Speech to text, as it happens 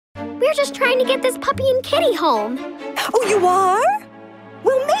We're just trying to get this puppy and kitty home. Oh, you are?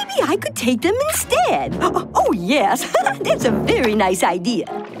 Well, maybe I could take them instead. Oh, yes. That's a very nice idea.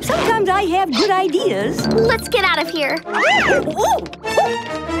 Sometimes I have good ideas. Let's get out of here.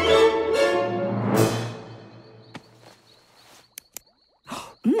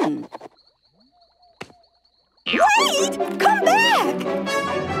 Wait! Come back!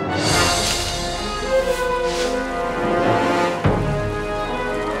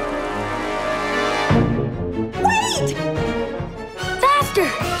 Wait! Faster!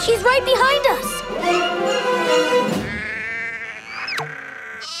 She's right behind us.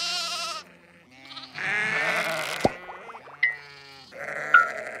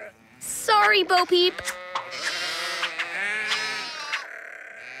 Sorry, Bo Peep.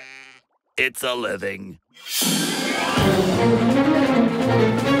 It's a living.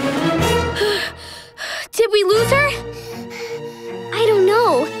 Did we lose her? I don't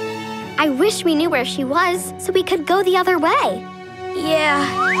know. I wish we knew where she was so we could go the other way.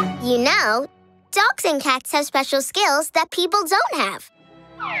 Yeah. You know, dogs and cats have special skills that people don't have.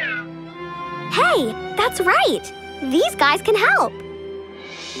 Hey, that's right. These guys can help.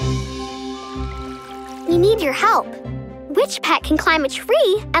 We need your help. Which pet can climb a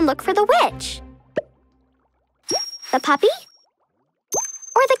tree and look for the witch? The puppy?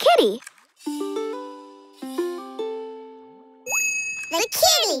 Or the kitty? The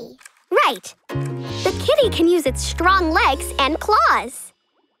kitty! Right. The kitty can use its strong legs and claws.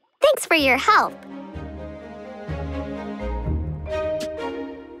 Thanks for your help.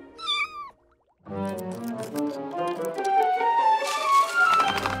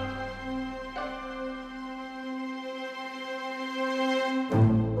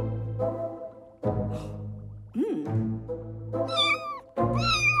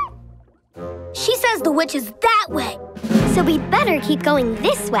 She says the witch is that way. So we'd better keep going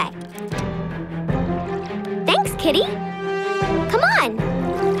this way. Thanks, kitty. Come on.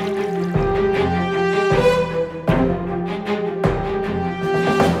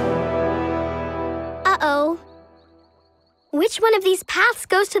 Uh-oh. Which one of these paths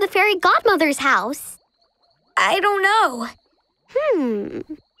goes to the fairy godmother's house? I don't know.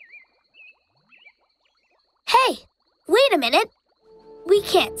 Hey, wait a minute. We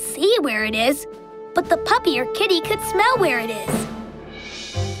can't see where it is, but the puppy or kitty could smell where it is.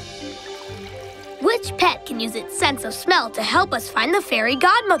 Which pet can use its sense of smell to help us find the fairy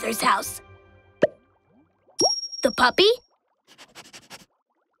godmother's house? The puppy?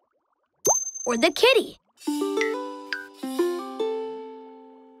 Or the kitty?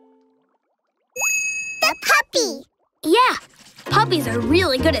 The puppy! Yeah, puppies are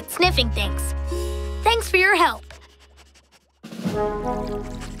really good at sniffing things. Thanks for your help.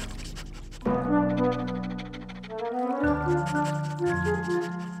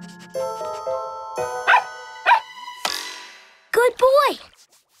 Good boy!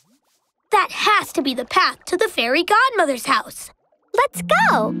 That has to be the path to the fairy godmother's house. Let's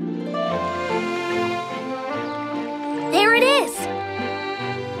go! There it is!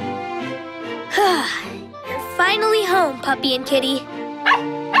 You're finally home, puppy and kitty.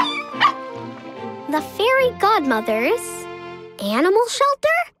 The fairy godmother's animal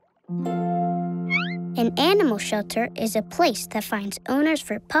shelter? An animal shelter is a place that finds owners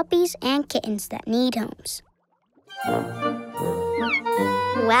for puppies and kittens that need homes.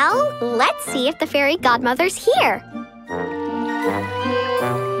 Well, let's see if the fairy godmother's here.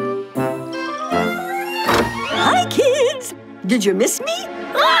 Hi, kids! Did you miss me?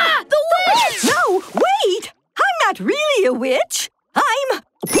 Ah! The witch! No, wait! I'm not really a witch. I'm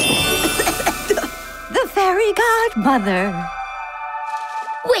the fairy godmother.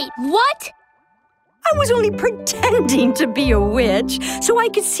 Wait, what? I was only pretending to be a witch so I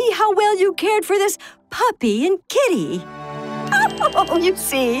could see how well you cared for this puppy and kitty. Oh, you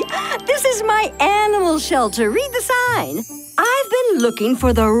see, this is my animal shelter. Read the sign. I've been looking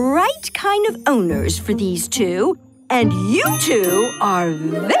for the right kind of owners for these two, and you two are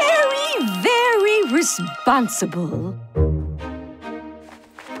very, very responsible.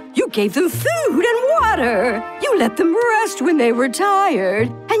 You gave them food and water. You let them rest when they were tired,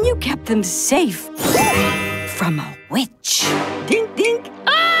 and you kept them safe from a witch. Dink, dink.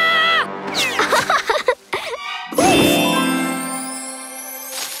 Ah!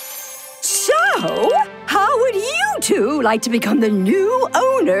 So, how would you two like to become the new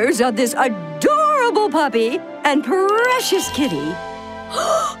owners of this adorable puppy and precious kitty?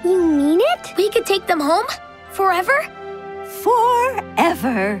 You mean it? We could take them home? Forever?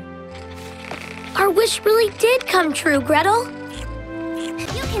 Forever. Our wish really did come true, Gretel.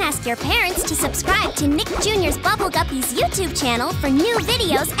 You can can ask your parents to subscribe to Nick Jr.'s Bubble Guppies YouTube channel for new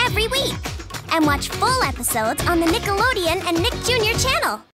videos every week. And watch full episodes on the Nickelodeon and Nick Jr. channel.